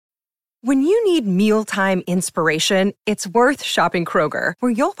When you need mealtime inspiration, it's worth shopping Kroger,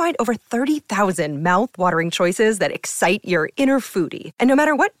 where you'll find over 30,000 mouth-watering choices that excite your inner foodie. And no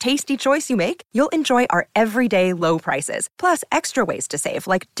matter what tasty choice you make, you'll enjoy our everyday low prices, plus extra ways to save,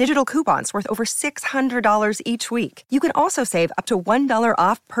 like digital coupons worth over $600 each week. You can also save up to $1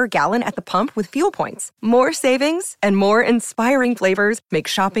 off per gallon at the pump with fuel points. More savings and more inspiring flavors make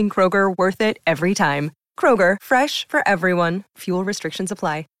shopping Kroger worth it every time. Kroger, fresh for everyone. Fuel restrictions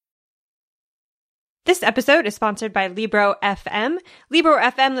apply. This episode is sponsored by Libro FM. Libro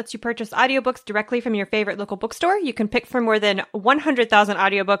FM lets you purchase audiobooks directly from your favorite local bookstore. You can pick from more than 100,000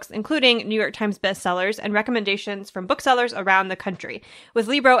 audiobooks, including New York Times bestsellers and recommendations from booksellers around the country. With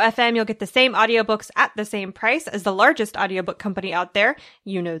Libro FM, you'll get the same audiobooks at the same price as the largest audiobook company out there.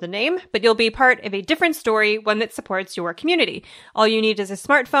 You know the name, but you'll be part of a different story, one that supports your community. All you need is a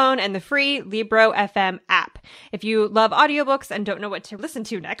smartphone and the free Libro FM app. If you love audiobooks and don't know what to listen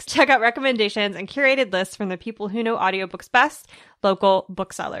to next, check out recommendations and curated lists from the people who know audiobooks best, local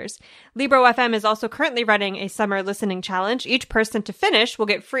booksellers. Libro FM is also currently running a summer listening challenge. Each person to finish will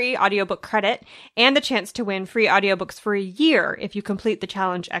get free audiobook credit and the chance to win free audiobooks for a year if you complete the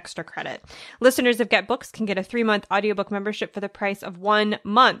challenge extra credit. Listeners of Get Books can get a 3-month audiobook membership for the price of 1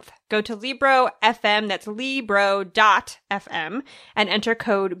 month. Go to Libro FM, that's Libro.fm, and enter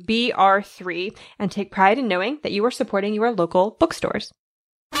code BR3 and take pride in knowing that you are supporting your local bookstores.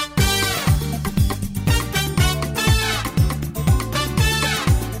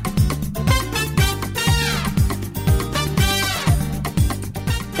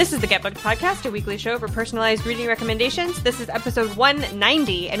 This is the Get Booked Podcast, a weekly show for personalized reading recommendations. This is episode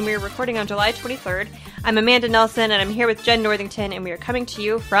 190, and we're recording on July 23rd. I'm Amanda Nelson, and I'm here with Jen Northington, and we are coming to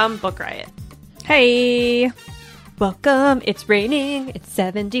you from Book Riot. Hey! Welcome. It's raining. It's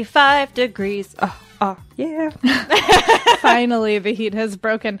 75 degrees. Oh, yeah. Finally, the heat has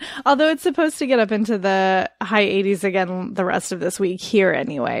broken. Although it's supposed to get up into the high 80s again the rest of this week here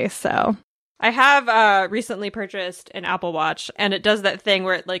anyway, so... I have recently purchased an Apple Watch, and it does that thing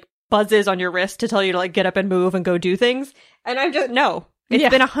where it like buzzes on your wrist to tell you to like get up and move and go do things. And I'm just, no. It's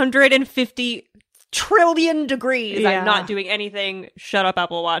been 150 trillion degrees. I'm not doing anything. Shut up,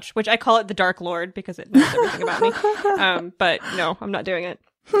 Apple Watch, which I call it the Dark Lord because it knows everything about me. But no, I'm not doing it.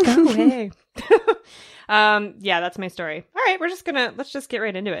 Go away. That's my story. All right, let's just get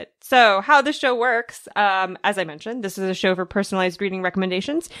right into it. So how the show works, as I mentioned, this is a show for personalized reading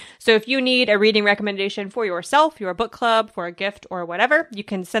recommendations. So if you need a reading recommendation for yourself, your book club, for a gift or whatever, you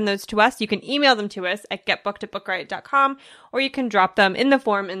can send those to us. You can email them to us at getbooked@bookriot.com, or you can drop them in the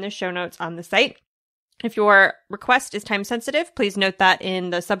form in the show notes on the site. If your request is time sensitive, please note that in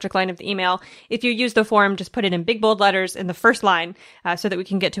the subject line of the email. If you use the form, just put it in big bold letters in the first line so that we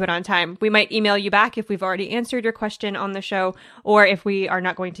can get to it on time. We might email you back if we've already answered your question on the show, or if we are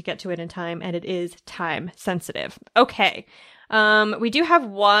not going to get to it in time and it is time sensitive. Okay. We do have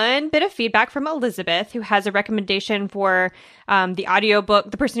one bit of feedback from Elizabeth, who has a recommendation for the audiobook,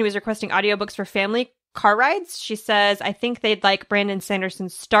 the person who is requesting audiobooks for family car rides. She says, I think they'd like Brandon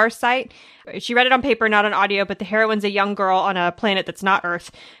Sanderson's Starsight. She read it on paper, not on audio, but the heroine's a young girl on a planet that's not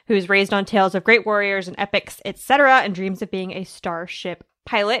Earth, who's raised on tales of great warriors and epics, etc., and dreams of being a starship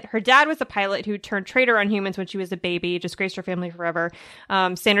pilot. Her dad was a pilot who turned traitor on humans when she was a baby, disgraced her family forever.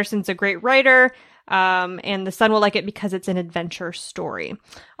 Sanderson's a great writer. And the son will like it because it's an adventure story.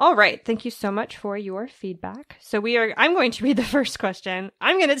 All right. Thank you so much for your feedback. So I'm going to read the first question.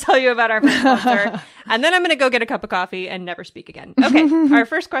 I'm going to tell you about our first sponsor, and then I'm going to go get a cup of coffee and never speak again. Okay. Our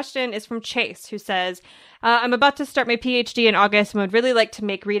first question is from Chase, who says, I'm about to start my PhD in August and would really like to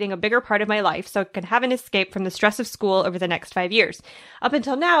make reading a bigger part of my life so I can have an escape from the stress of school over the next 5 years. Up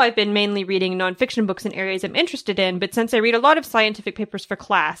until now, I've been mainly reading nonfiction books in areas I'm interested in, but since I read a lot of scientific papers for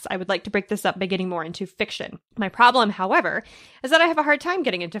class, I would like to break this up by getting more into fiction. My problem, however, is that I have a hard time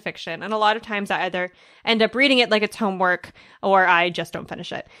getting into fiction, and a lot of times I either end up reading it like it's homework or I just don't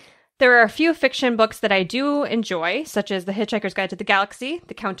finish it. There are a few fiction books that I do enjoy, such as The Hitchhiker's Guide to the Galaxy,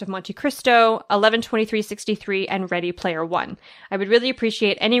 The Count of Monte Cristo, 112363, and Ready Player One. I would really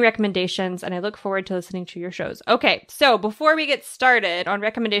appreciate any recommendations, and I look forward to listening to your shows. Okay, so before we get started on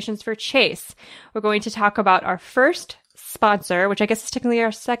recommendations for Chase, we're going to talk about our first sponsor, which I guess is technically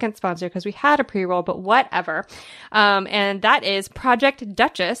our second sponsor because we had a pre-roll, but whatever. And that is Project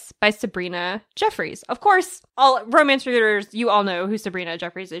Duchess by Sabrina Jeffries. Of course, all romance readers, you all know who Sabrina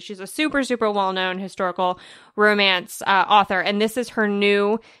Jeffries is. She's a super, super well-known historical romance author, and this is her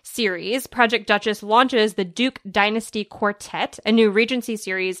new series. Project Duchess launches the Duke Dynasty Quartet, a new Regency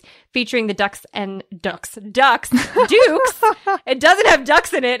series featuring the Dukes. It doesn't have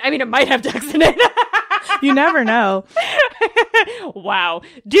ducks in it. I mean, it might have ducks in it. You never know. Wow.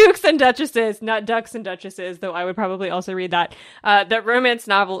 Dukes and Duchesses, not Ducks and Duchesses, though I would probably also read that. That romance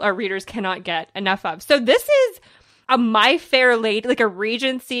novel our readers cannot get enough of. So this is a My Fair Lady, like a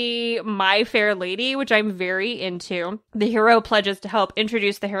Regency My Fair Lady, which I'm very into. The hero pledges to help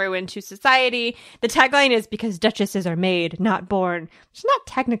introduce the heroine to society. The tagline is because duchesses are made, not born, which is not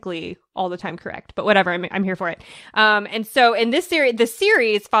technically all the time correct, but whatever, I'm here for it. And so in this series, the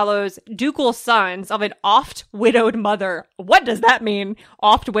series follows ducal sons of an oft-widowed mother. What does that mean?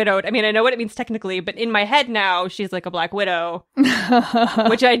 Oft-widowed. I mean, I know what it means technically, but in my head now, she's like a black widow,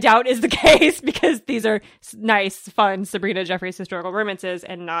 which I doubt is the case because these are nice, fun Sabrina Jeffries historical romances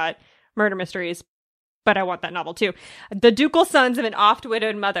and not murder mysteries. But I want that novel too. The ducal sons of an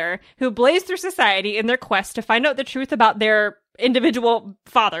oft-widowed mother who blaze through society in their quest to find out the truth about their individual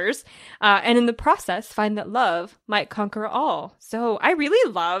fathers, and in the process find that love might conquer all. So I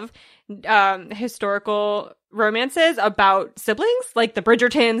really love historical romances about siblings, like the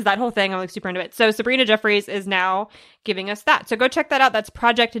Bridgertons, that whole thing. I'm like super into it. So Sabrina Jeffries is now giving us that. So go check that out. That's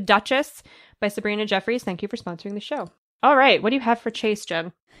Project Duchess by Sabrina Jeffries. Thank you for sponsoring the show. All right. What do you have for Chase,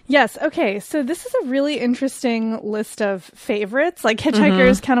 Jen? Yes. Okay. So this is a really interesting list of favorites, like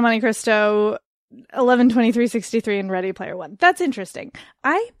Hitchhikers, Count of Monte Cristo, 11/23/63, and Ready Player One. That's interesting.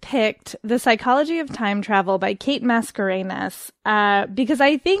 I picked The Psychology of Time Travel by Kate Mascarenhas because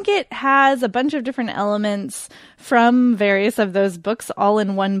I think it has a bunch of different elements from various of those books all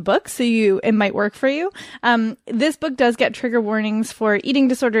in one book, so it might work for you. This book does get trigger warnings for eating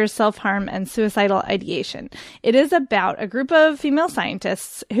disorders, self-harm, and suicidal ideation. It is about a group of female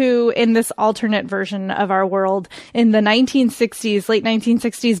scientists who, in this alternate version of our world, in the 1960s, late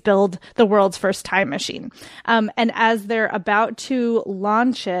 1960s, build the world's first time machine. And as they're about to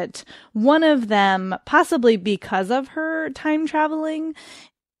launch it, one of them, possibly because of her time traveling,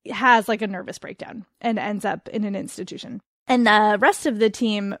 has like a nervous breakdown and ends up in an institution. And the rest of the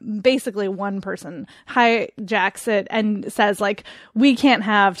team, basically one person, hijacks it and says, like, we can't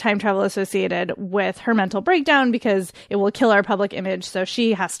have time travel associated with her mental breakdown because it will kill our public image. So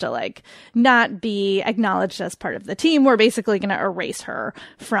she has to, like, not be acknowledged as part of the team. We're basically going to erase her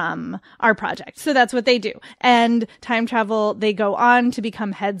from our project. So that's what they do. And time travel, they go on to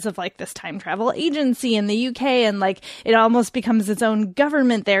become heads of, like, this time travel agency in the UK. And, like, it almost becomes its own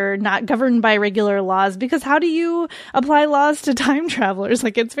government. They're not governed by regular laws because how do you apply laws to time travelers?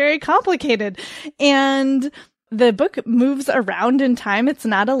 Like, it's very complicated. And the book moves around in time. It's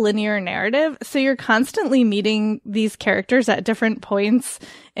not a linear narrative. So you're constantly meeting these characters at different points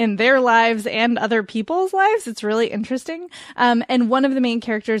in their lives and other people's lives. It's really interesting. And one of the main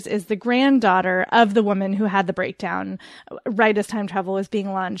characters is the granddaughter of the woman who had the breakdown right as time travel was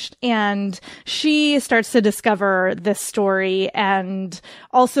being launched. And she starts to discover this story. And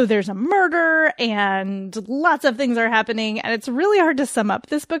also there's a murder and lots of things are happening. And it's really hard to sum up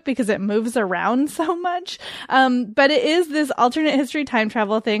this book because it moves around so much. But it is this alternate history time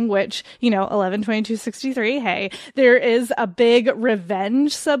travel thing, which, 11/22/63. Hey, there is a big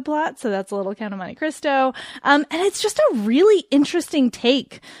revenge subplot, so that's a little Count of Monte Cristo. And it's just a really interesting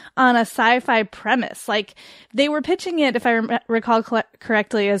take on a sci-fi premise. Like, they were pitching it, if I recall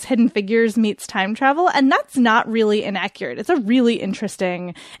correctly, as Hidden Figures meets time travel, and that's not really inaccurate. It's a really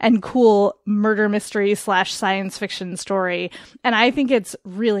interesting and cool murder mystery / science fiction story, and I think it's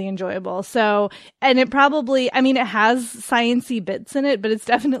really enjoyable. So, and it probably, it has science-y bits in it, but it's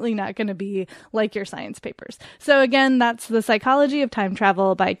definitely not going to be like your science papers. So again, that's The Psychology of Time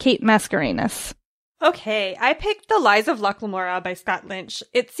Travel by Kate Mascarenhas. Okay, I picked The Lies of Locke Lamora by Scott Lynch.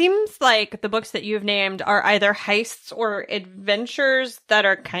 It seems like the books that you've named are either heists or adventures that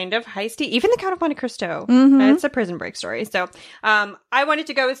are kind of heisty. Even The Count of Monte Cristo. It's a prison break story. So I wanted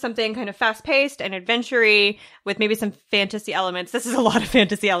to go with something kind of fast-paced and adventure-y with maybe some fantasy elements. This is a lot of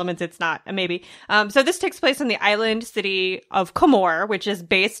fantasy elements. It's not a maybe. So this takes place on the island city of Comore, which is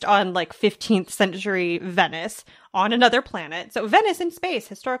based on like 15th century Venice, on another planet. So Venice in space,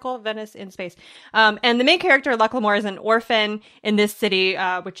 historical Venice in space. And the main character, Locke Lamora, is an orphan in this city,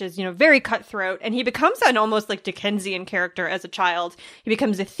 which is, very cutthroat. And he becomes an almost like Dickensian character as a child. He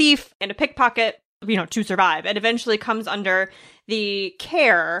becomes a thief and a pickpocket, to survive, and eventually comes under the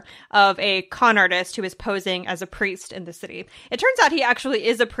care of a con artist who is posing as a priest in the city. It turns out he actually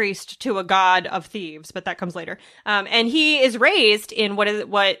is a priest to a god of thieves, but that comes later. And he is raised in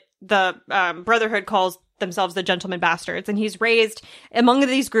what the Brotherhood calls themselves the gentleman bastards. And he's raised among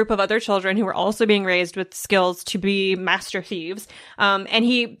these group of other children who are also being raised with skills to be master thieves. And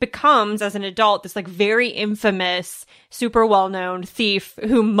he becomes, as an adult, this like very infamous, super well-known thief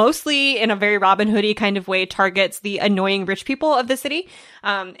who mostly in a very Robin Hood-y kind of way targets the annoying rich people of the city.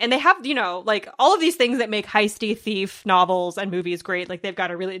 And they have, you know, like all of these things that make heisty thief novels and movies great. Like they've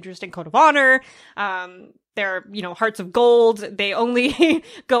got a really interesting code of honor. They're, you know, hearts of gold. They only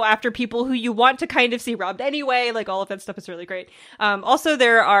go after people who you want to kind of see robbed anyway. Like all of that stuff is really great. Also,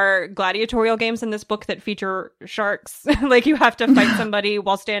 there are gladiatorial games in this book that feature sharks. Like you have to fight somebody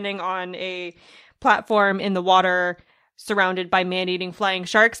while standing on a platform in the water surrounded by man-eating flying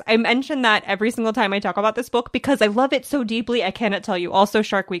sharks. I mention that every single time I talk about this book because I love it so deeply. I cannot tell you. Also,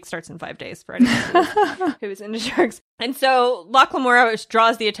 Shark Week starts in 5 days for anyone who is into sharks. And so Locke Lamora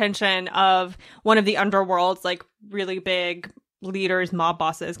draws the attention of one of the underworld's like really big leaders, mob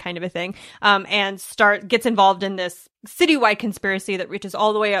bosses kind of a thing, and gets involved in this citywide conspiracy that reaches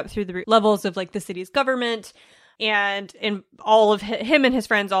all the way up through the levels of like the city's government. And all of him and his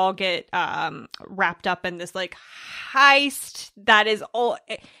friends all get wrapped up in this like heist that is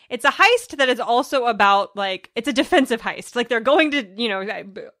it's a heist that is also about like, it's a defensive heist. Like they're going to, you know,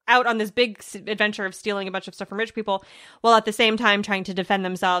 out on this big adventure of stealing a bunch of stuff from rich people while at the same time trying to defend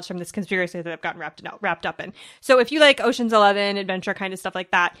themselves from this conspiracy that they've gotten wrapped up in. So if you like Ocean's 11 adventure kind of stuff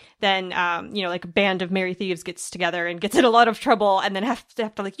like that, then, you know, like a band of merry thieves gets together and gets in a lot of trouble and then have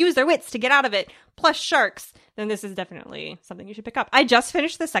to like use their wits to get out of it, plus sharks, then this is definitely something you should pick up. I just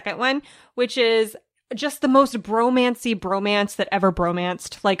finished the second one, which is just the most bromancy bromance that ever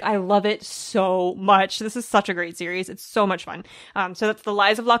bromanced. Like, I love it so much. This is such a great series. It's so much fun. So that's The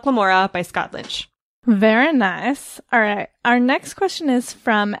Lies of Locke Lamora by Scott Lynch. Very nice. All right. Our next question is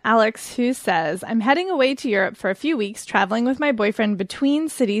from Alex, who says, I'm heading away to Europe for a few weeks, traveling with my boyfriend between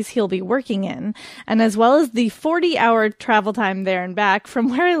cities he'll be working in, and as well as the 40-hour travel time there and back from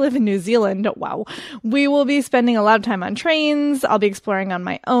where I live in New Zealand. Wow. We will be spending a lot of time on trains. I'll be exploring on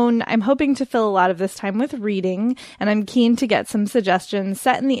my own. I'm hoping to fill a lot of this time with reading, and I'm keen to get some suggestions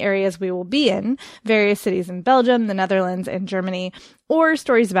set in the areas we will be in, various cities in Belgium, the Netherlands, and Germany, or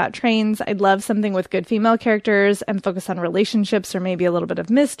stories about trains. I'd love something with good female characters and focus on relationships or maybe a little bit of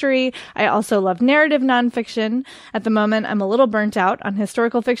mystery. I also love narrative nonfiction. At the moment, I'm a little burnt out on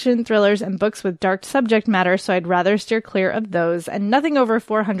historical fiction, thrillers, and books with dark subject matter, so I'd rather steer clear of those, and nothing over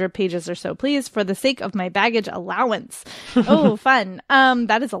 400 pages or so, please, for the sake of my baggage allowance. Oh, fun.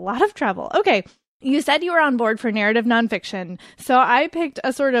 That is a lot of travel. Okay. You said you were on board for narrative nonfiction, so I picked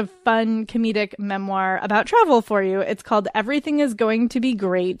a sort of fun comedic memoir about travel for you. It's called Everything is Going to Be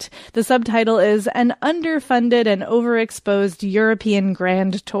Great. The subtitle is An Underfunded and Overexposed European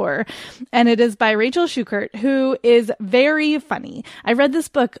Grand Tour, and it is by Rachel Schuchert, who is very funny. I read this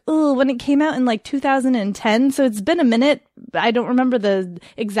book when it came out in like 2010, so it's been a minute. I don't remember the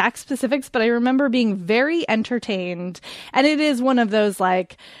exact specifics, but I remember being very entertained, and it is one of those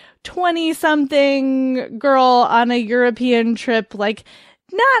like 20-something girl on a European trip, like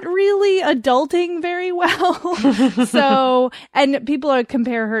not really adulting very well. So, and people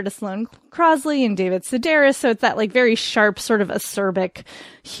compare her to Sloane Crosley and David Sedaris. So it's that like very sharp sort of acerbic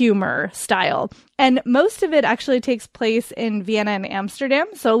humor style. And most of it actually takes place in Vienna and Amsterdam.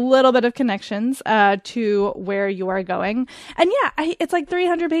 So a little bit of connections to where you are going. And yeah, it's like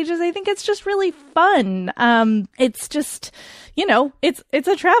 300 pages. I think it's just really fun. It's just, you know, it's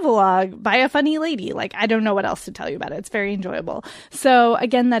a travelogue by a funny lady. Like, I don't know what else to tell you about it. It's very enjoyable. So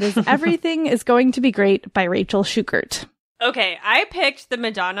again, that is Everything is Going to Be Great by Rachel Schuchert. Okay, I picked The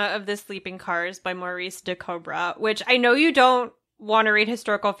Madonna of the Sleeping Cars by Maurice de Cobra, which I know you don't want to read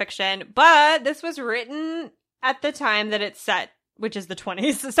historical fiction, but this was written at the time that it's set, which is the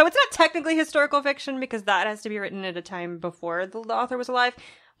 20s. So it's not technically historical fiction because that has to be written at a time before the author was alive.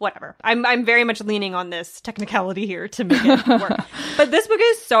 Whatever. I'm very much leaning on this technicality here to make it work. But this book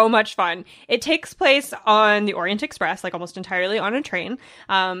is so much fun. It takes place on the Orient Express, like almost entirely on a train.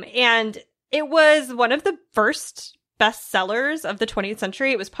 And it was one of the first bestsellers of the 20th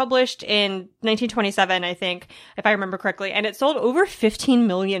century. It was published in 1927, I think, if I remember correctly, and it sold over 15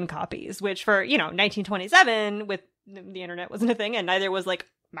 million copies, which for, 1927, with the internet wasn't a thing, and neither was like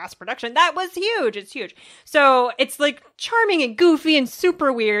mass production. That was huge. It's huge. So it's like charming and goofy and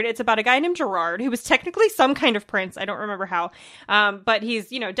super weird. It's about a guy named Gerard who was technically some kind of prince. I don't remember how. But he's,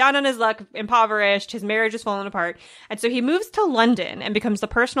 down on his luck, impoverished. His marriage is falling apart. And so he moves to London and becomes the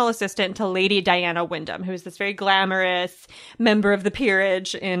personal assistant to Lady Diana Wyndham, who is this very glamorous member of the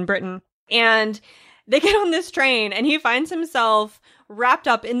peerage in Britain. And they get on this train and he finds himself wrapped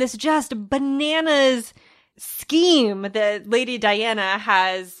up in this just bananas scheme that Lady Diana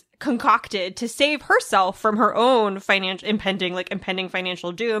has concocted to save herself from her own impending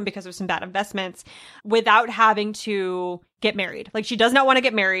financial doom because of some bad investments without having to get married. Like, she does not want to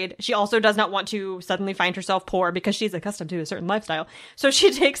get married. She also does not want to suddenly find herself poor because she's accustomed to a certain lifestyle. So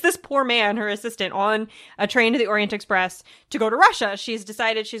she takes this poor man, her assistant, on a train to the Orient Express to go to Russia. She's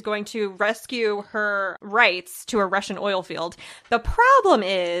decided she's going to rescue her rights to a Russian oil field. The problem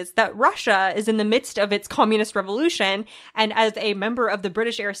is that Russia is in the midst of its communist revolution, and as a member of the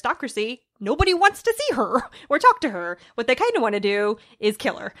British aristocracy, nobody wants to see her or talk to her. What they kind of want to do is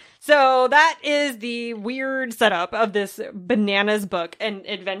kill her. So that is the weird setup of this bananas book and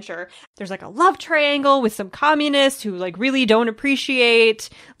adventure. There's like a love triangle with some communists who like really don't appreciate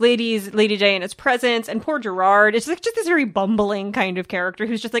Lady Diana's presence, and poor Gerard is like just this very bumbling kind of character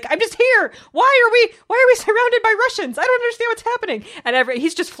who's just like, I'm just here. Why are we surrounded by Russians? I don't understand what's happening. And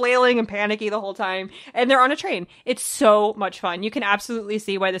he's just flailing and panicky the whole time. And they're on a train. It's so much fun. You can absolutely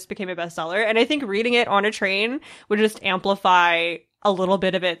see why this became a bestseller. And I think reading it on a train would just amplify a little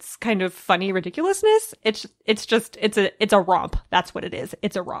bit of its kind of funny ridiculousness. It's a romp. That's what it is.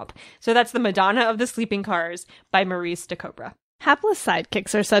 It's a romp. So that's The Madonna of the Sleeping Cars by Maurice de Cobra. Hapless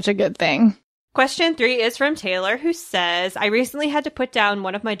sidekicks are such a good thing. Question 3 is from Taylor, who says, I recently had to put down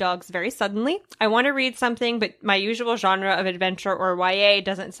one of my dogs very suddenly. I want to read something, but my usual genre of adventure or YA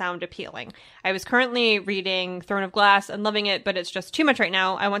doesn't sound appealing. I was currently reading Throne of Glass and loving it, but it's just too much right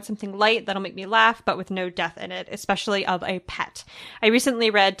now. I want something light that'll make me laugh, but with no death in it, especially of a pet. I recently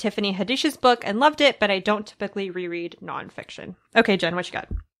read Tiffany Haddish's book and loved it, but I don't typically reread nonfiction. Okay, Jen, what you got?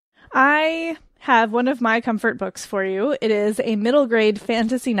 I have one of my comfort books for you. It is a middle grade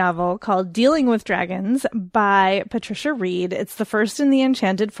fantasy novel called Dealing with Dragons by Patricia Reed. It's the first in the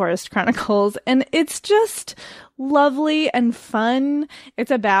Enchanted Forest Chronicles, and it's just lovely and fun. It's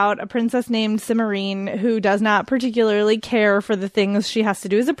about a princess named Cimarine who does not particularly care for the things she has to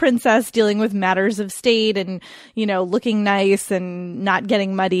do as a princess, dealing with matters of state and, you know, looking nice and not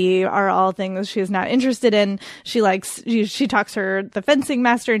getting muddy are all things she is not interested in. She talks the fencing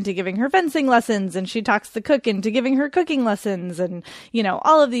master into giving her fencing lessons, and she talks the cook into giving her cooking lessons, and, you know,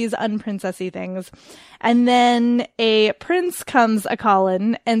 all of these unprincessy things. And then a prince comes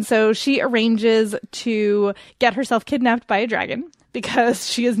a-callin', and so she arranges to get herself kidnapped by a dragon because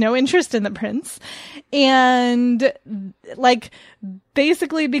she has no interest in the prince, and like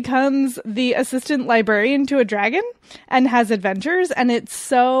basically becomes the assistant librarian to a dragon and has adventures, and it's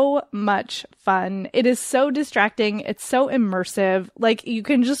so much fun. It is so distracting. It's so immersive. Like, you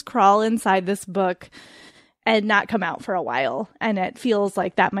can just crawl inside this book and not come out for a while. And it feels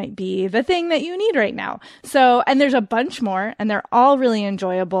like that might be the thing that you need right now. So, and there's a bunch more, and they're all really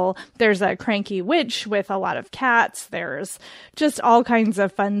enjoyable. There's a cranky witch with a lot of cats. There's just all kinds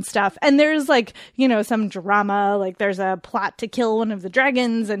of fun stuff. And there's like, you know, some drama, like there's a plot to kill one of the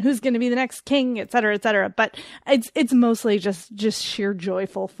dragons and who's going to be the next king, et cetera, et cetera. But it's mostly just sheer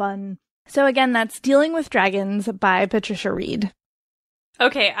joyful fun. So again, that's Dealing with Dragons by Patricia Reed.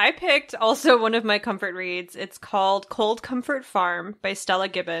 Okay, I picked also one of my comfort reads. It's called Cold Comfort Farm by Stella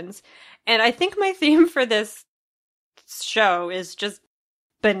Gibbons. And I think my theme for this show is just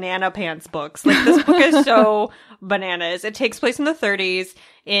banana pants books. Like, this book is so bananas. It takes place in the 30s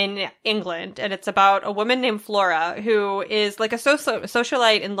in England, and it's about a woman named Flora who is like a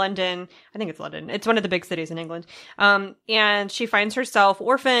socialite in London. I think it's London. It's one of the big cities in England. And she finds herself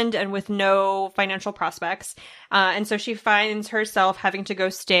orphaned and with no financial prospects. And so she finds herself having to go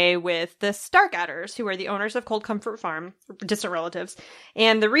stay with the Starkadders, who are the owners of Cold Comfort Farm, distant relatives.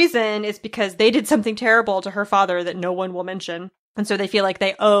 And the reason is because they did something terrible to her father that no one will mention. And so they feel like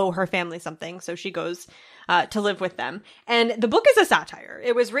they owe her family something. So she goes to live with them. And the book is a satire.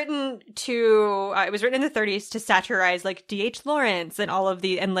 It was written in the 30s to satirize like D.H. Lawrence and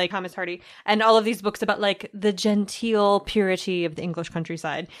and like Thomas Hardy and all of these books about like the genteel purity of the English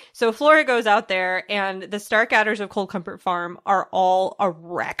countryside. So Flora goes out there, and the Starkadders of Cold Comfort Farm are all a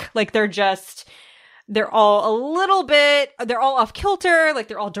wreck. Like, they're all off kilter. Like,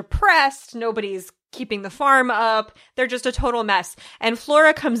 they're all depressed. Nobody's keeping the farm up. They're just a total mess. And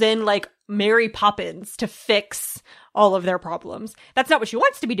Flora comes in like Mary Poppins to fix all of their problems. That's not what she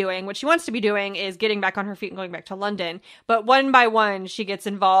wants to be doing. What she wants to be doing is getting back on her feet and going back to London. But one by one, she gets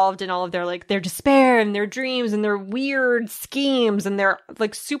involved in all of their despair and their dreams and their weird schemes and their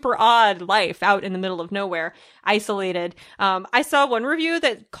like super odd life out in the middle of nowhere, isolated. I saw one review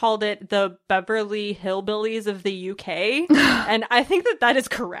that called it the Beverly Hillbillies of the UK. And I think that is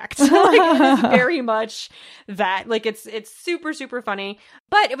correct. Like, it is very much that. Like, it's super, super funny,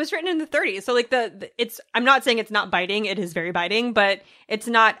 but it was written in the 30s. So like I'm not saying it's not biting. It is very biting, but it's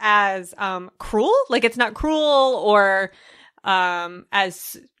not as cruel. Like, it's not cruel or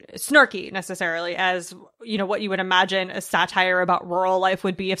as snarky necessarily as, you know, what you would imagine a satire about rural life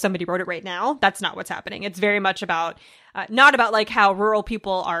would be if somebody wrote it right now. That's not what's happening. It's very much about not about like how rural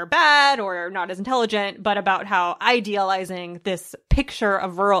people are bad or not as intelligent, but about how idealizing this picture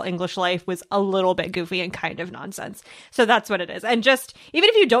of rural English life was a little bit goofy and kind of nonsense. So that's what it is. And just even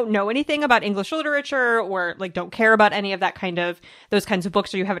if you don't know anything about English literature or like don't care about any of that kind of those kinds of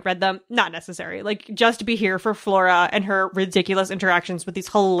books or you haven't read them, not necessary. Like just be here for Flora and her ridiculous interactions with these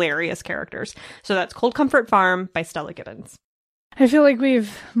hilarious characters. So that's Cold Comfort Farm by Stella Gibbons. I feel like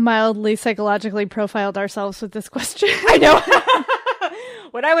we've mildly psychologically profiled ourselves with this question. I know.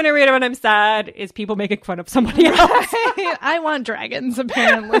 What I want to read when I'm sad is people making fun of somebody else. Right? I want dragons,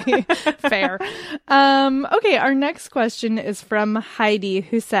 apparently. Fair. Okay, our next question is from Heidi,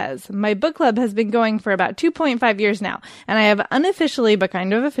 who says, my book club has been going for about 2.5 years now, and I have unofficially, but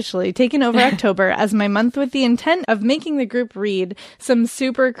kind of officially, taken over October as my month with the intent of making the group read some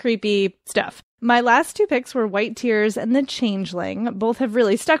super creepy stuff. My last two picks were White Tears and The Changeling. Both have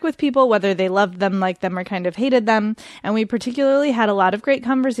really stuck with people, whether they loved them, liked them, or kind of hated them. And we particularly had a lot of great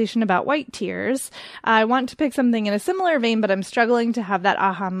conversation about White Tears. I want to pick something in a similar vein, but I'm struggling to have that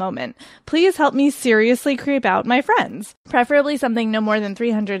aha moment. Please help me seriously creep out my friends. Preferably something no more than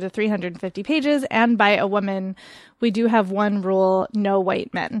 300 to 350 pages and by a woman. We do have one rule, no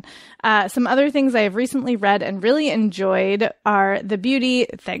white men. Some other things I have recently read and really enjoyed are The Beauty,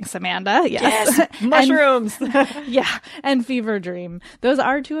 thanks Amanda, yes. Mushrooms. And Fever Dream. Those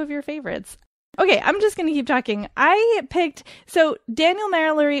are two of your favorites. Okay, I'm just going to keep talking. I picked, so Daniel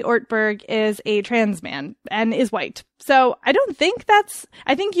Mallory Ortberg is a trans man and is white. So I don't think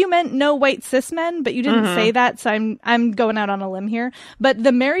I think you meant no white cis men, but you didn't say that. So I'm going out on a limb here. But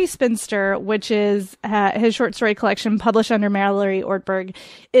The Merry Spinster, which is his short story collection published under Mallory Ortberg,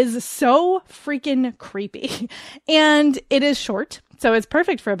 is so freaking creepy. And it is short. So it's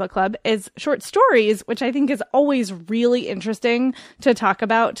perfect for a book club, is short stories, which I think is always really interesting to talk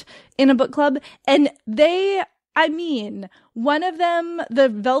about in a book club. And one of them, the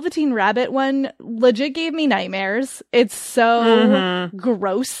Velveteen Rabbit one, legit gave me nightmares. It's so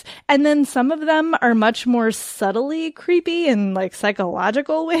gross. And then some of them are much more subtly creepy in like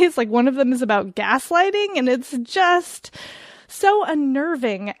psychological ways. Like one of them is about gaslighting, and it's just so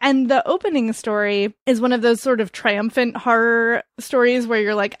unnerving. And the opening story is one of those sort of triumphant horror stories where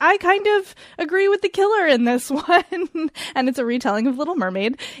you're like, I kind of agree with the killer in this one. And it's a retelling of Little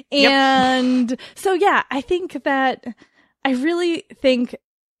Mermaid. And so, yeah, I really think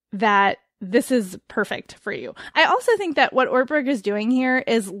that this is perfect for you. I also think that what Ortberg is doing here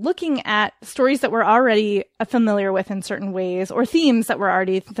is looking at stories that we're already familiar with in certain ways, or themes that we're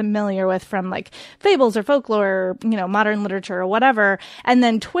already familiar with from like fables or folklore, you know, modern literature or whatever, and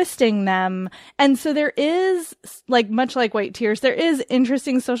then twisting them. And so there is, like, much like White Tears, there is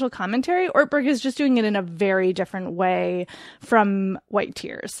interesting social commentary. Ortberg is just doing it in a very different way from White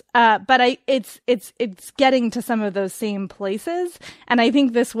Tears. But it's getting to some of those same places. And I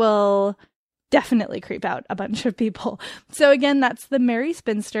think this will definitely creep out a bunch of people. So again, that's The Merry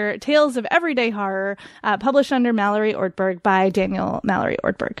Spinster, Tales of Everyday Horror, published under Mallory Ortberg by Daniel Mallory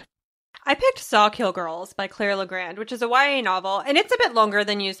Ortberg. I picked Sawkill Girls by Claire Legrand, which is a YA novel, and it's a bit longer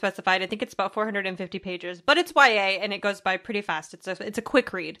than you specified. I think it's about 450 pages, but it's YA and it goes by pretty fast. It's a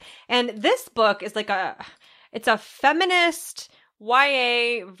quick read. And this book is like it's a feminist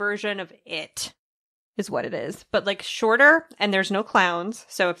YA version of It. Is what it is, but like shorter, and there's no clowns.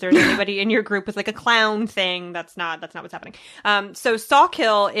 So if there's anybody in your group with like a clown thing, that's not what's happening. So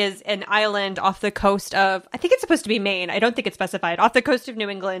Sawkill is an island off the coast of, I think it's supposed to be Maine. I don't think it's specified. Off the coast of New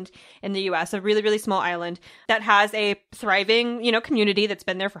England in the US, a really, really small island that has a thriving, you know, community that's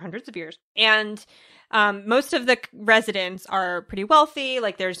been there for hundreds of years. And most of the residents are pretty wealthy.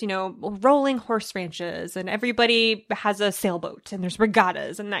 Like there's, you know, rolling horse ranches and everybody has a sailboat and there's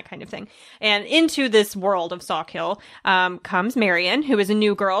regattas and that kind of thing. And into this world of Sawkill comes Marion, who is a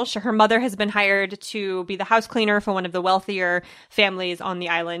new girl. Her mother has been hired to be the house cleaner for one of the wealthier families on the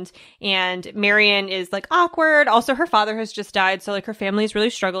island. And Marion is like awkward. Also, her father has just died. So like her family is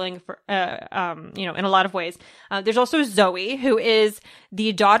really struggling for, you know, in a lot of ways. There's also Zoe, who is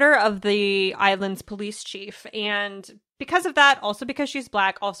the daughter of the island's police chief. And because of that, also because she's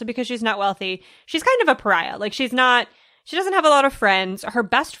Black, also because she's not wealthy, she's kind of a pariah. Like she doesn't have a lot of friends. Her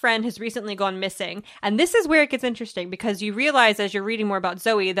best friend has recently gone missing. And this is where it gets interesting, because you realize as you're reading more about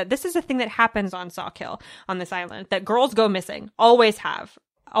Zoe that this is a thing that happens on Sawkill, on this island, that girls go missing, always have.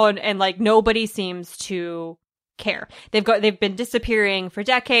 Oh, and like nobody seems to care. They've been disappearing for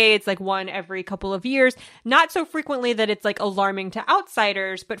decades, like one every couple of years, not so frequently that it's like alarming to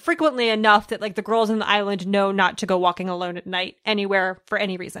outsiders, but frequently enough that like the girls in the island know not to go walking alone at night anywhere for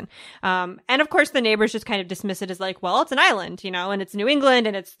any reason. And of course the neighbors just kind of dismiss it as like, well, it's an island, you know, and it's New England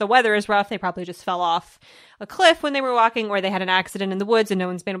and the weather is rough. They probably just fell off a cliff when they were walking, or they had an accident in the woods and no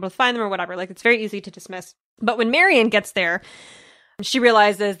one's been able to find them or whatever. Like, it's very easy to dismiss. But when Marion gets there, she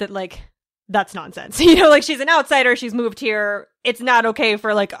realizes that like, that's nonsense. You know, like, she's an outsider. She's moved here. It's not okay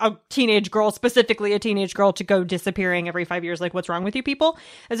for like a teenage girl, specifically a teenage girl, to go disappearing every 5 years. Like, what's wrong with you people?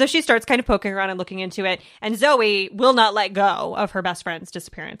 And so she starts kind of poking around and looking into it. And Zoe will not let go of her best friend's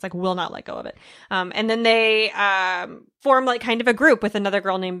disappearance, like will not let go of it. And then they form like kind of a group with another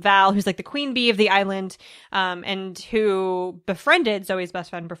girl named Val, who's like the queen bee of the island, and who befriended Zoe's best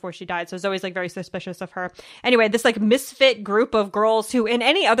friend before she died. So Zoe's like very suspicious of her. Anyway, this like misfit group of girls who in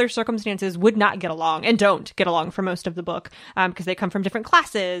any other circumstances would not get along and don't get along for most of the book, because they come from different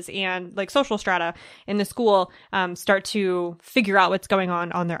classes and like social strata in the school, start to figure out what's going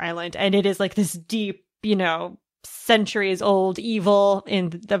on their island. And it is like this deep, you know, centuries old evil in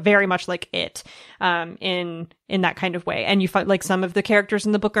the very much like it, in that kind of way. And you find like some of the characters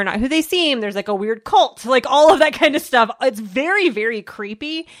in the book are not who they seem. There's like a weird cult, like all of that kind of stuff. It's very, very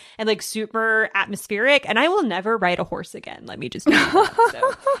creepy and like super atmospheric. And I will never ride a horse again. Let me just do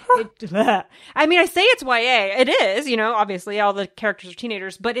that. So I mean, I say it's YA. It is, you know, obviously all the characters are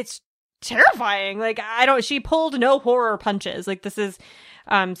teenagers, but it's terrifying. Like, she pulled no horror punches. Like, this is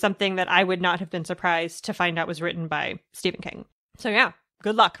something that I would not have been surprised to find out was written by Stephen King. So yeah,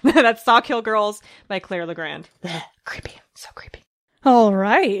 good luck. That's Sawkill Girls by Claire Legrand. Creepy. So creepy. All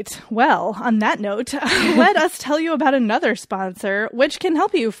right. Well, on that note, let us tell you about another sponsor, which can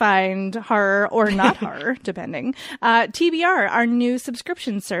help you find horror or not horror, depending. TBR, our new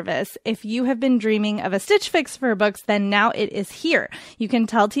subscription service. If you have been dreaming of a Stitch Fix for books, then now it is here. You can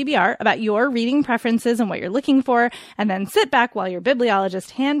tell TBR about your reading preferences and what you're looking for, and then sit back while your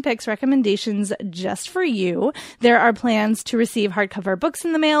bibliologist handpicks recommendations just for you. There are plans to receive hardcover books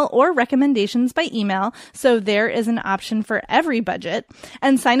in the mail or recommendations by email, so there is an option for every budget.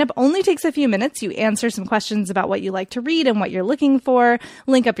 And sign up only takes a few minutes. You answer some questions about what you like to read and what you're looking for,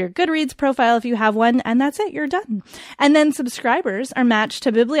 link up your Goodreads profile if you have one, and that's it. You're done. And then subscribers are matched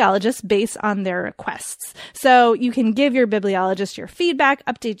to bibliologists based on their requests. So you can give your bibliologist your feedback,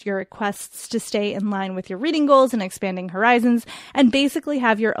 update your requests to stay in line with your reading goals and expanding horizons, and basically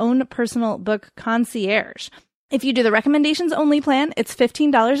have your own personal book concierge. If you do the recommendations only plan, it's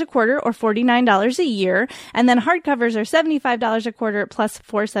 $15 a quarter or $49 a year. And then hardcovers are $75 a quarter plus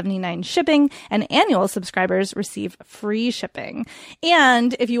 $4.79 shipping. And annual subscribers receive free shipping.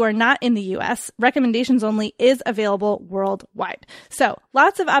 And if you are not in the US, recommendations only is available worldwide. So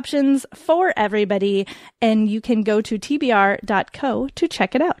lots of options for everybody. And you can go to tbr.co to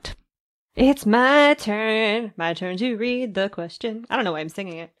check it out. It's my turn to read the question. I don't know why I'm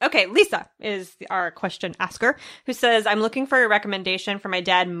singing it. Okay, Lisa is our question asker, who says, I'm looking for a recommendation for my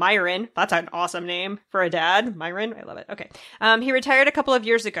dad, Myron. That's an awesome name for a dad. Myron, I love it. Okay. He retired a couple of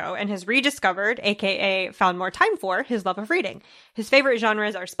years ago and has rediscovered, aka found more time for, his love of reading. His favorite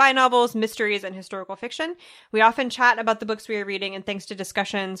genres are spy novels, mysteries, and historical fiction. We often chat about the books we are reading, and thanks to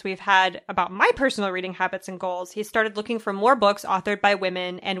discussions we've had about my personal reading habits and goals, he started looking for more books authored by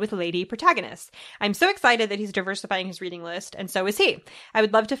women and with lady protagonists. I'm so excited that he's diversifying his reading list, and so is he. I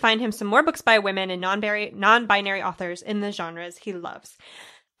would love to find him some more books by women and non-binary authors in the genres he loves.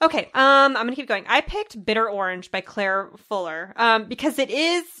 Okay, I'm going to keep going. I picked Bitter Orange by Claire Fuller because it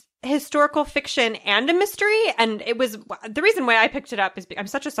is historical fiction and a mystery, and it was the reason why I picked it up is I'm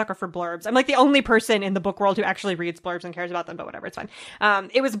such a sucker for blurbs. I'm like the only person in the book world who actually reads blurbs and cares about them, but whatever, it's fine.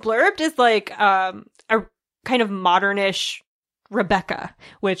 It was blurbed as like a kind of modernish Rebecca,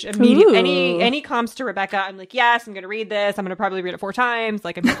 which immediately any comps to Rebecca, I'm like, yes, I'm going to read this. I'm going to probably read it 4 times.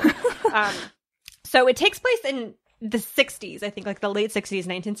 Like, so it takes place in the 60s, I think, like the late 60s,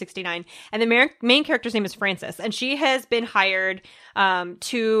 1969. And the main character's name is Frances. And she has been hired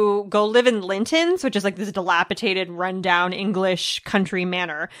to go live in Linton's, which is like this dilapidated, rundown English country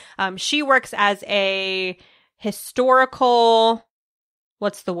manor. She works as a historical,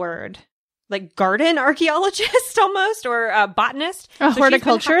 what's the word? Like garden archaeologist almost, or a botanist. A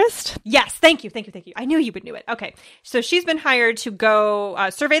horticulturist? Yes, thank you. I knew you would know it. Okay, so she's been hired to go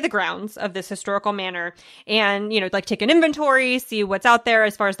survey the grounds of this historical manor and, like take an inventory, see what's out there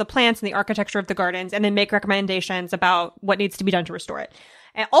as far as the plants and the architecture of the gardens, and then make recommendations about what needs to be done to restore it.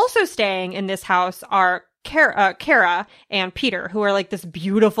 And also staying in this house are Kara and Peter, who are like this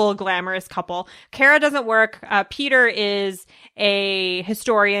beautiful, glamorous couple. Kara doesn't work. Peter is a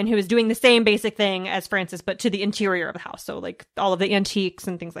historian who is doing the same basic thing as Frances, but to the interior of the house. So like all of the antiques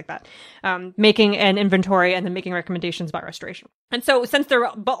and things like that, making an inventory and then making recommendations about restoration. And so since they're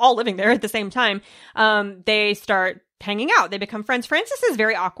all living there at the same time, they start hanging out. They become friends. Frances is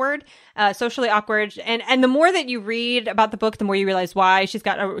very awkward, socially awkward. And the more that you read about the book, the more you realize why. She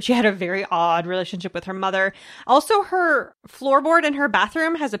had a very odd relationship with her mother. Also, her floorboard in her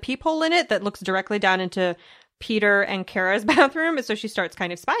bathroom has a peephole in it that looks directly down into Peter and Kara's bathroom. And so she starts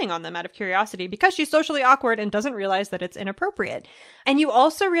kind of spying on them out of curiosity because she's socially awkward and doesn't realize that it's inappropriate. And you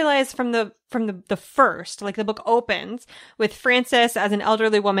also realize from the first, like the book opens with Frances as an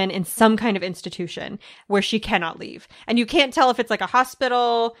elderly woman in some kind of institution where she cannot leave. And you can't tell if it's like a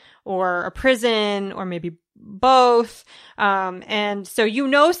hospital or a prison or maybe both. And so you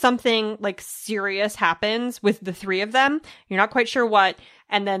know something like serious happens with the three of them. You're not quite sure what.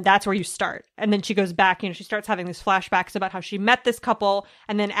 And then that's where you start. And then she goes back, she starts having these flashbacks about how she met this couple.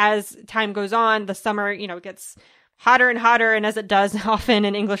 And then as time goes on, the summer, it gets hotter and hotter. And as it does often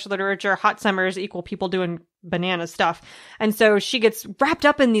in English literature, hot summers equal people doing banana stuff. And so she gets wrapped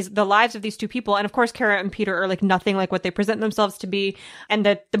up in the lives of these two people. And of course, Kara and Peter are like nothing like what they present themselves to be. And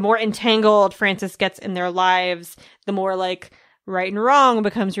that the more entangled Frances gets in their lives, the more like right and wrong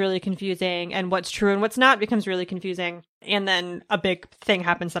becomes really confusing, and what's true and what's not becomes really confusing. And then a big thing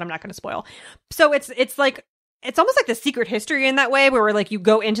happens that I'm not going to spoil. So it's almost like the Secret History in that way, where like you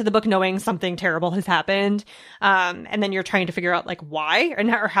go into the book knowing something terrible has happened, and then you're trying to figure out like why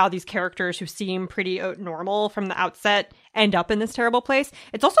or how these characters who seem pretty normal from the outset end up in this terrible place.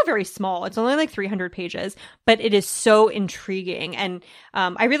 It's also very small. It's only like 300 pages, but it is so intriguing, and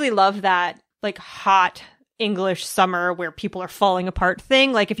I really love that like hot English summer where people are falling apart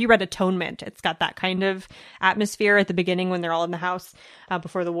thing. Like if you read Atonement, it's got that kind of atmosphere at the beginning when they're all in the house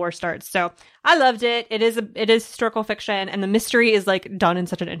before the war starts. So I loved it. It is historical fiction, and the mystery is like done in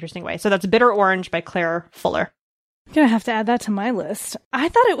such an interesting way. So that's Bitter Orange by Claire Fuller. I'm going to have to add that to my list. I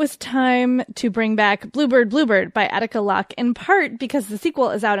thought it was time to bring back Bluebird, Bluebird by Attica Locke, in part because the sequel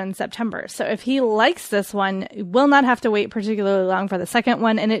is out in September. So if he likes this one, will not have to wait particularly long for the second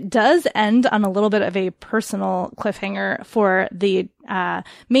one. And it does end on a little bit of a personal cliffhanger for the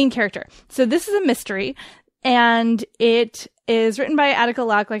main character. So this is a mystery, and it is written by Attica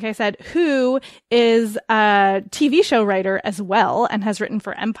Locke, like I said, who is a TV show writer as well and has written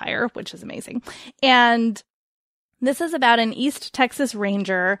for Empire, which is amazing. And this is about an East Texas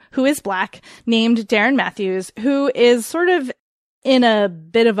Ranger who is Black named Darren Matthews, who is sort of in a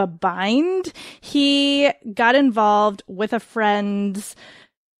bit of a bind. He got involved with a friend's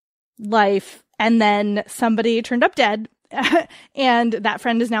life, and then somebody turned up dead. And that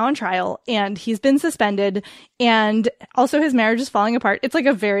friend is now on trial, and he's been suspended, and also his marriage is falling apart. It's like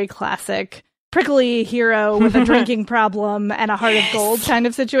a very classic prickly hero with a drinking problem and a heart of gold kind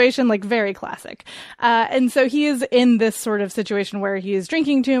of situation, like very classic. And so he is in this sort of situation where he is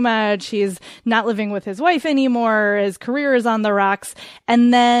drinking too much. He's not living with his wife anymore. His career is on the rocks.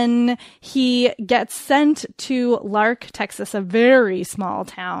 And then he gets sent to Lark, Texas, a very small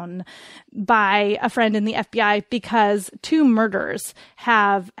town, by a friend in the FBI because 2 murders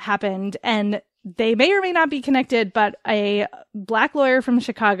have happened, and they may or may not be connected, but a Black lawyer from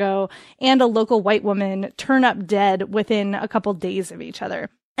Chicago and a local white woman turn up dead within a couple days of each other.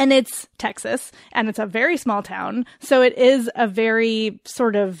 And it's Texas, and it's a very small town, so it is a very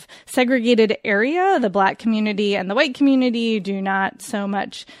sort of segregated area. The Black community and the white community do not so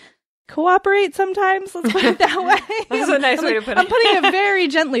much cooperate sometimes, let's put it that way. That's a nice way to put it. I'm putting it very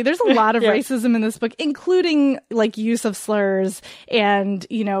gently. There's a lot of racism in this book, including like use of slurs and,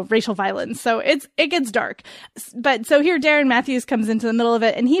 racial violence. So it gets dark. But so here Darren Matthews comes into the middle of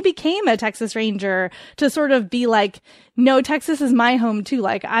it, and he became a Texas Ranger to sort of be like, no, Texas is my home too.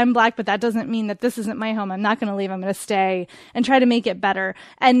 Like, I'm Black, but that doesn't mean that this isn't my home. I'm not going to leave. I'm going to stay and try to make it better.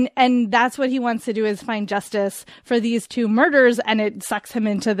 And that's what he wants to do, is find justice for these 2 murders. And it sucks him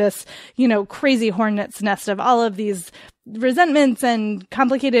into this, crazy hornet's nest of all of these resentments and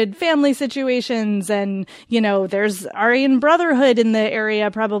complicated family situations. And, there's Aryan Brotherhood in the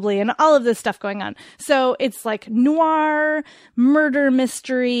area probably, and all of this stuff going on. So it's like noir, murder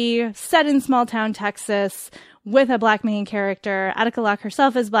mystery, set in small town Texas, with a Black main character. Attica Locke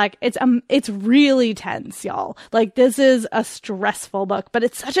herself is Black. It's really tense, y'all. Like, this is a stressful book, but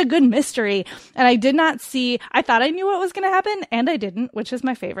it's such a good mystery. And I thought I knew what was going to happen, and I didn't, which is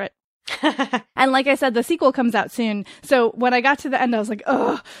my favorite. And like I said, the sequel comes out soon. So when I got to the end, I was like,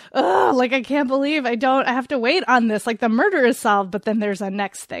 like I can't believe I have to wait on this. Like the murder is solved, but then there's a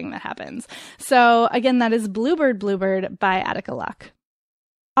next thing that happens. So again, that is Bluebird by Attica Locke.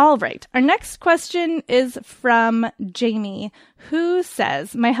 All right. Our next question is from Jamie, who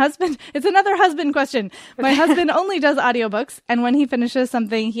says, it's another husband question. My husband only does audiobooks, and when he finishes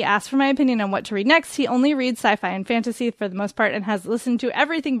something, he asks for my opinion on what to read next. He only reads sci-fi and fantasy for the most part and has listened to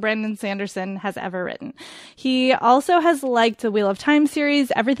everything Brandon Sanderson has ever written. He also has liked the Wheel of Time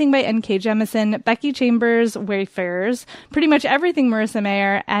series, everything by N.K. Jemisin, Becky Chambers' Wayfarers, pretty much everything Marissa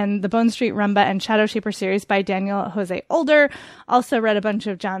Mayer, and the Bone Street Rumba and Shadow Shaper series by Daniel Jose Older. Also read a bunch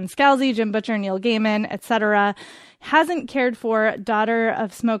of John Scalzi, Jim Butcher, Neil Gaiman, etc. Hasn't cared for Daughter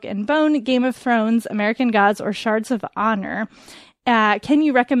of Smoke and Bone, Game of Thrones, American Gods, or Shards of Honor. Can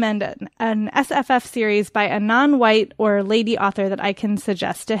you recommend an SFF series by a non-white or lady author that I can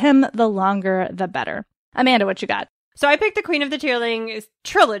suggest to him? The longer, the better. Amanda, what you got? So I picked the Queen of the Tearling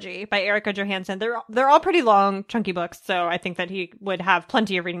trilogy by Erica Johansson. They're all pretty long, chunky books, so I think that he would have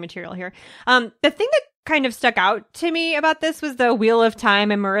plenty of reading material here. The thing that kind of stuck out to me about this was the Wheel of Time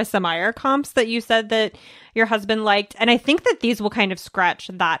and Marissa Mayer comps that you said that your husband liked. And I think that these will kind of scratch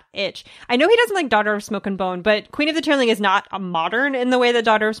that itch. I know he doesn't like Daughter of Smoke and Bone, but Queen of the Tearling is not a modern in the way that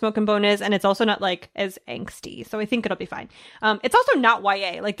Daughter of Smoke and Bone is. And it's also not like as angsty. So I think it'll be fine. It's also not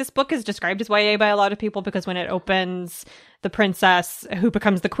YA. Like this book is described as YA by a lot of people because when it opens, the princess who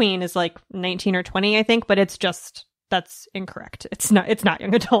becomes the queen is like 19 or 20, I think. But that's incorrect. It's not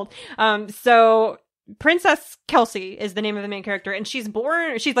young adult. So Princess Kelsey is the name of the main character, and she's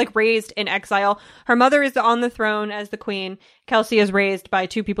like raised in exile. Her mother is on the throne as the queen. Kelsey is raised by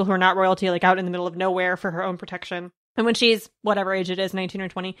two people who are not royalty, like out in the middle of nowhere for her own protection. And when she's whatever age it is, 19 or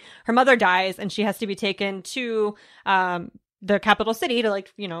 20, her mother dies and she has to be taken to the capital city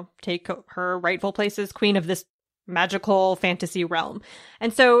to take her rightful place as queen of this magical fantasy realm.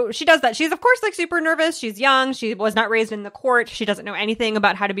 And so she does that. She's of course like super nervous. She's young. She was not raised in the court. She doesn't know anything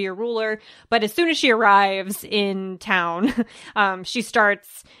about how to be a ruler. But as soon as she arrives in town, she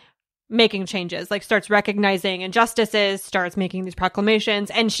starts making changes, like starts recognizing injustices, starts making these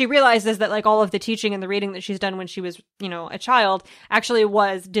proclamations. And she realizes that like all of the teaching and the reading that she's done when she was, a child actually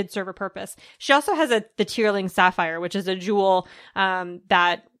did serve a purpose. She also has the Tearling Sapphire, which is a jewel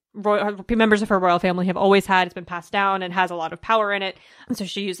that members of her royal family have always had. It's been passed down and has a lot of power in it. And so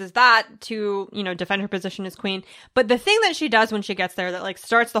she uses that to, defend her position as queen. But the thing that she does when she gets there that like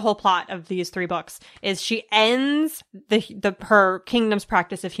starts the whole plot of these 3 books is she ends her kingdom's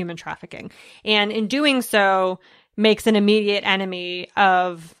practice of human trafficking. And in doing so, makes an immediate enemy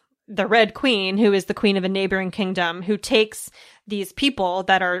of the Red Queen, who is the queen of a neighboring kingdom, who takes these people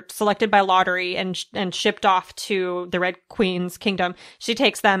that are selected by lottery and shipped off to the Red Queen's kingdom. She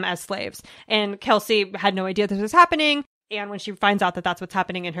takes them as slaves. And Kelsey had no idea this was happening. And when she finds out that that's what's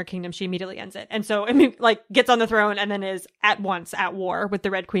happening in her kingdom, she immediately ends it. And so, gets on the throne and then is at once at war with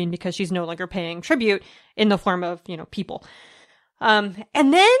the Red Queen because she's no longer paying tribute in the form of, people. And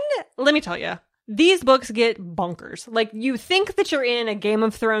then, let me tell you, these books get bonkers. Like, you think that you're in a Game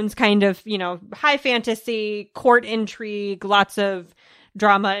of Thrones kind of, high fantasy, court intrigue, lots of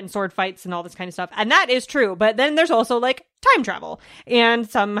drama and sword fights and all this kind of stuff. And that is true. But then there's also, time travel. And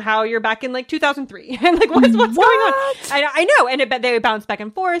somehow you're back in, 2003. And, what's going on? I know. And they bounce back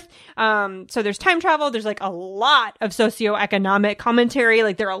and forth. So there's time travel. There's, a lot of socioeconomic commentary.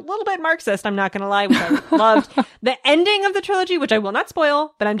 They're a little bit Marxist, I'm not going to lie, which I loved. The ending of the trilogy, which I will not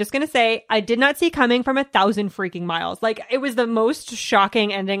spoil, but I'm just going to say, I did not see coming from 1,000 freaking miles. It was the most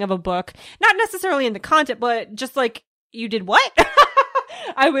shocking ending of a book. Not necessarily in the content, but just, you did what?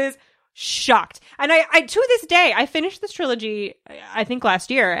 I was shocked. And I to this day, I finished this trilogy, I think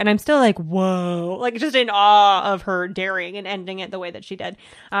last year, and I'm still whoa, just in awe of her daring and ending it the way that she did.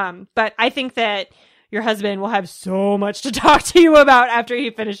 But I think that your husband will have so much to talk to you about after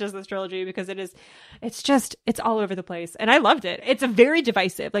he finishes this trilogy, because it's all over the place. And I loved it. It's a very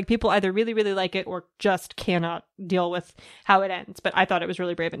divisive. People either really, really like it or just cannot deal with how it ends. But I thought it was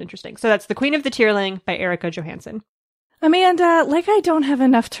really brave and interesting. So that's The Queen of the Tearling by Erica Johansson. Amanda, I don't have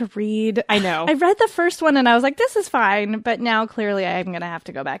enough to read. I know. I read the first one and I was like, this is fine. But now clearly I'm going to have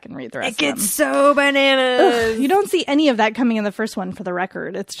to go back and read the rest of them. It gets so bananas. Ugh, you don't see any of that coming in the first one, for the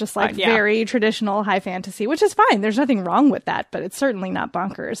record. It's just very traditional high fantasy, which is fine. There's nothing wrong with that, but it's certainly not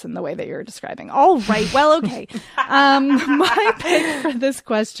bonkers in the way that you're describing. All right. Well, okay. My pick for this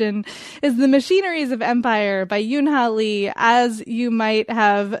question is The Machineries of Empire by Yoon-Ha Lee. As you might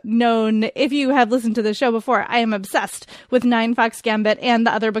have known, if you have listened to the show before, I am obsessed with Nine Fox Gambit and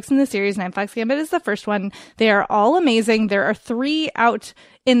the other books in the series. Nine Fox Gambit is the first one. They are all amazing. There are 3 out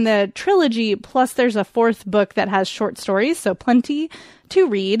in the trilogy, plus there's a fourth book that has short stories, so plenty to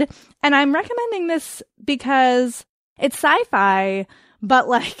read. And I'm recommending this because it's sci-fi, but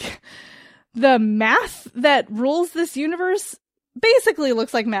like the math that rules this universe basically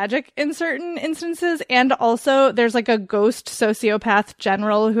looks like magic in certain instances. And also there's like a ghost sociopath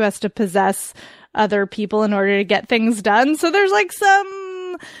general who has to possess other people in order to get things done. So there's like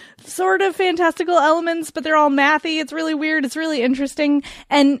some sort of fantastical elements, but they're all mathy. It's really weird. It's really interesting.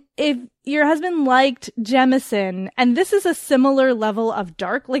 And if your husband liked Jemison, and this is a similar level of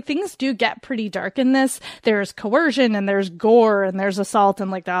dark, like things do get pretty dark in this. There's coercion and there's gore and there's assault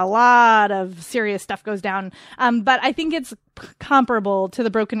and like a lot of serious stuff goes down. But I think it's comparable to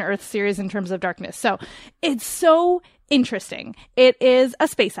the Broken Earth series in terms of darkness. So it's so interesting. It is a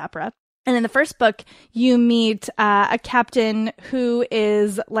space opera. And in the first book, you meet a captain who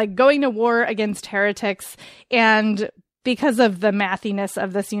is like going to war against heretics, and because of the mathiness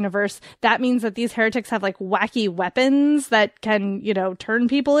of this universe, that means that these heretics have like wacky weapons that can, you know, turn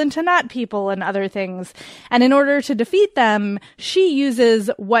people into not people and other things. And in order to defeat them, she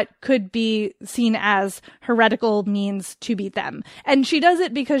uses what could be seen as heretical means to beat them. And she does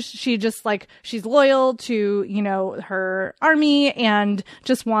it because she just like, she's loyal to, you know, her army and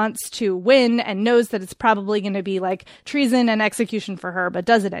just wants to win and knows that it's probably going to be like treason and execution for her, but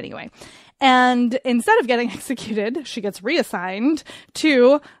does it anyway. And instead of getting executed, she gets reassigned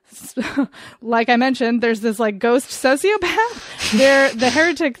to, like I mentioned, there's this like ghost sociopath. The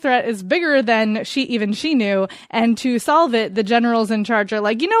heretic threat is bigger than she knew. And to solve it, the generals in charge are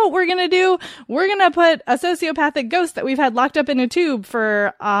like, you know what we're going to do? We're going to put a sociopathic ghost that we've had locked up in a tube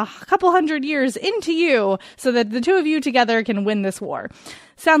for a couple hundred years into you so that the two of you together can win this war.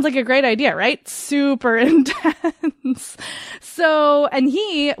 Sounds like a great idea, right? Super intense. So, and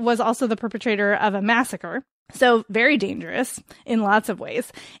he was also the perpetrator of a massacre. So very dangerous in lots of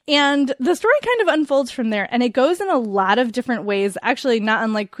ways. And the story kind of unfolds from there. And it goes in a lot of different ways, actually not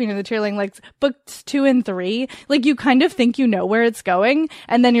unlike Queen of the Tearling, like books 2 and 3. Like you kind of think you know where it's going.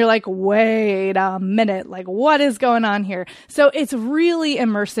 And then you're like, wait a minute, like what is going on here? So it's really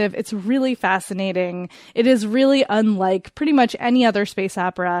immersive. It's really fascinating. It is really unlike pretty much any other space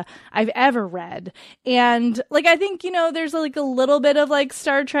opera I've ever read. And like, I think, you know, there's like a little bit of like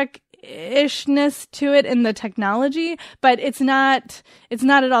Star Trek ishness to it in the technology, but it's not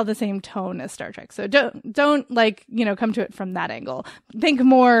at all the same tone as Star Trek. So don't like, you know, come to it from that angle. Think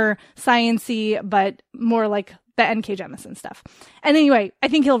more science-y, but more like the N.K. Jemisin stuff. And anyway, I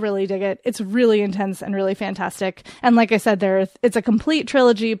think he'll really dig it. It's really intense and really fantastic. And like I said, it's a complete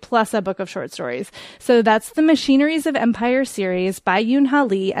trilogy plus a book of short stories. So that's the Machineries of Empire series by Yoon Ha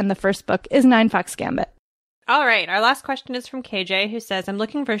Lee, and the first book is Nine Fox Gambit. All right, our last question is from KJ, who says, I'm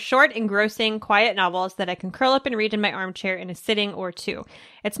looking for short, engrossing, quiet novels that I can curl up and read in my armchair in a sitting or two.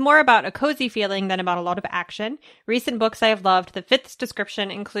 It's more about a cozy feeling than about a lot of action. Recent books I have loved that fit this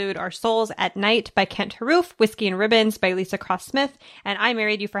description include Our Souls at Night by Kent Haroof, Whiskey and Ribbons by Lisa Cross Smith, and I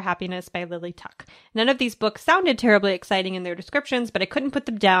Married You for Happiness by Lily Tuck. None of these books sounded terribly exciting in their descriptions, but I couldn't put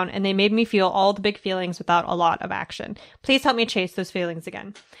them down, and they made me feel all the big feelings without a lot of action. Please help me chase those feelings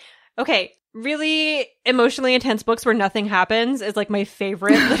again. Okay, really emotionally intense books where nothing happens is like my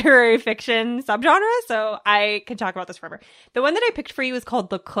favorite literary fiction subgenre, so I can talk about this forever. The one that I picked for you is called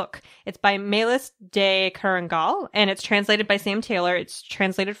The Cook. It's by Melis de Kerangal, and it's translated by Sam Taylor. It's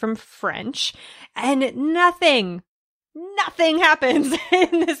translated from French, and nothing happens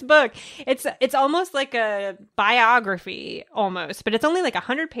in this book. It's almost like a biography almost, but it's only like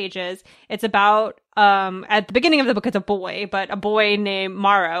 100 pages. It's about at the beginning of the book it's a boy named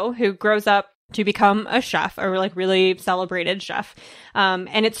Maro who grows up to become a chef, a like really celebrated chef.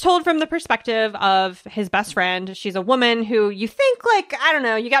 And it's told from the perspective of his best friend. She's a woman who you think like, I don't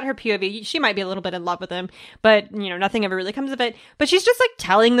know, you got her POV. She might be a little bit in love with him, but you know, nothing ever really comes of it. But she's just like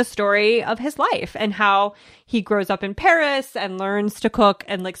telling the story of his life and how he grows up in Paris and learns to cook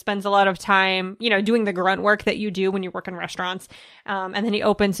and like spends a lot of time, you know, doing the grunt work that you do when you work in restaurants. And then he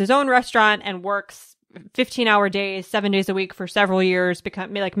opens his own restaurant and works 15-hour days, 7 days a week for several years,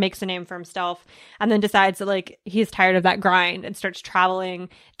 makes a name for himself, and then decides that like he's tired of that grind and starts traveling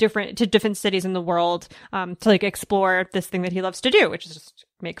to different cities in the world to like explore this thing that he loves to do, which is just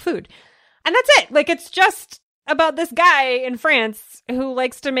make food. And that's it. Like it's just about this guy in France who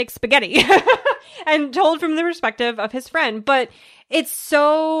likes to make spaghetti and told from the perspective of his friend. But it's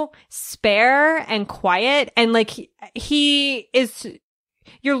so spare and quiet, and like he is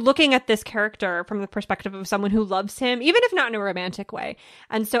you're looking at this character from the perspective of someone who loves him, even if not in a romantic way.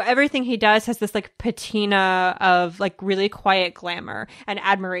 And so everything he does has this like patina of like really quiet glamour and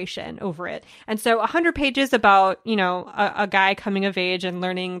admiration over it. And so 100 pages about, you know, a guy coming of age and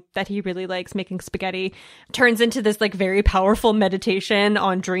learning that he really likes making spaghetti turns into this like very powerful meditation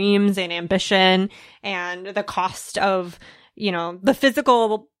on dreams and ambition and the cost of, you know, the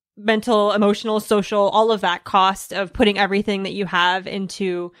physical, mental, emotional, social, all of that cost of putting everything that you have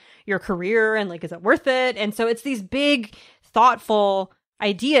into your career and like, is it worth it? And so it's these big, thoughtful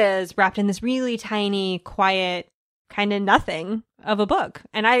ideas wrapped in this really tiny, quiet, kind of nothing of a book.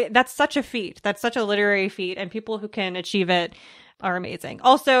 And that's such a feat. That's such a literary feat. And people who can achieve it are amazing.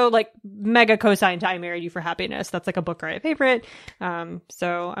 Also, like, mega cosign to I Married You for Happiness. That's like a book riot favorite.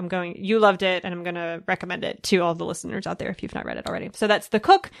 So you loved it, and I'm going to recommend it to all the listeners out there if you've not read it already. So that's The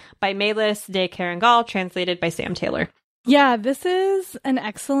Cook by Melis de Kerangal, translated by Sam Taylor. Yeah, this is an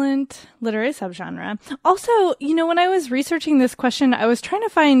excellent literary subgenre. Also, you know, when I was researching this question, I was trying to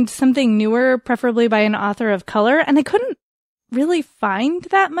find something newer, preferably by an author of color, and I couldn't really find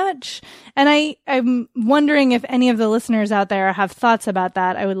that much. And I'm wondering if any of the listeners out there have thoughts about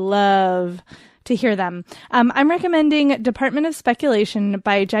that. I would love to hear them. I'm recommending Department of Speculation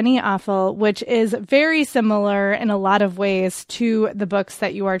by Jenny Offel, which is very similar in a lot of ways to the books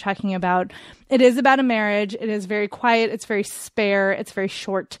that you are talking about. It is about a marriage. It is very quiet. It's very spare. It's very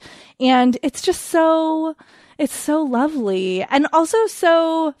short. And it's just it's so lovely and also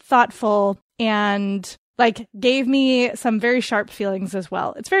so thoughtful, and like gave me some very sharp feelings as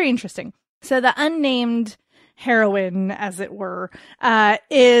well. It's very interesting. So the unnamed heroine, as it were,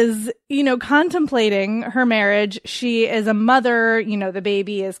 is, you know, contemplating her marriage. She is a mother, you know, the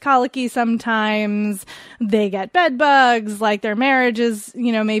baby is colicky sometimes, they get bed bugs, like their marriage is,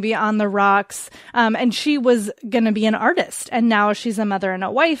 you know, maybe on the rocks. And she was going to be an artist, and now she's a mother and a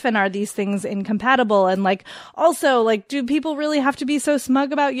wife, and are these things incompatible? And like, also, like, do people really have to be so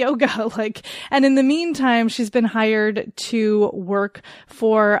smug about yoga? Like, and in the meantime, she's been hired to work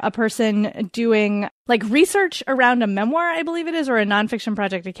for a person doing like research around a memoir, I believe it is, or a nonfiction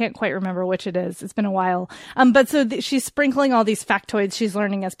project. I can't quite remember which it is. It's been a while. But so she's sprinkling all these factoids she's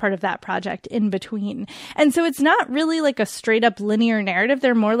learning as part of that project in between. And so it's not really like a straight up linear narrative.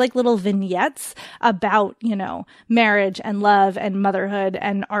 They're more like little vignettes about, you know, marriage and love and motherhood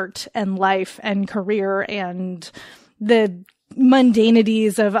and art and life and career and the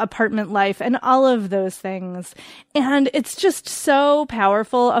mundanities of apartment life and all of those things. And it's just so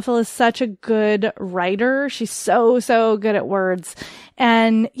powerful. Offel is such a good writer. She's so good at words.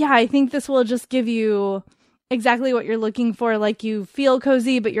 And yeah, I think this will just give you exactly what you're looking for. Like, you feel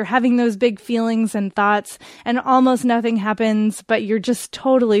cozy, but you're having those big feelings and thoughts, and almost nothing happens, but you're just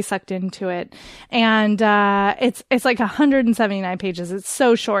totally sucked into it. And it's like 179 pages. It's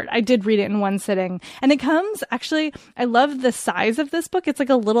so short. I did read it in one sitting. And it comes, actually, I love the size of this book. It's like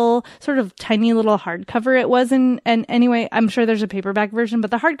a little sort of tiny little hardcover. It was and anyway, I'm sure there's a paperback version,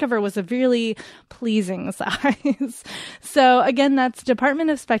 but the hardcover was a really pleasing size. So again, that's Department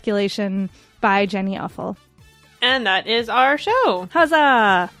of Speculation by Jenny Offel. And that is our show.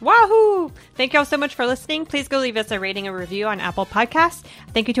 Huzzah! Wahoo! Thank you all so much for listening. Please go leave us a rating and review on Apple Podcasts.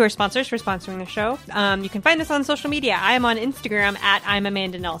 Thank you to our sponsors for sponsoring the show. You can find us on social media. I am on Instagram at I'm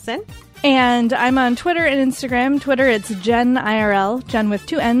Amanda Nelson. And I'm on Twitter and Instagram. Twitter, it's Jen IRL, Jen with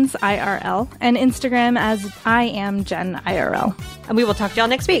 2 N's, IRL. And Instagram as I am Jen IRL. And we will talk to y'all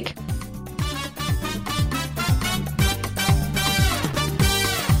next week.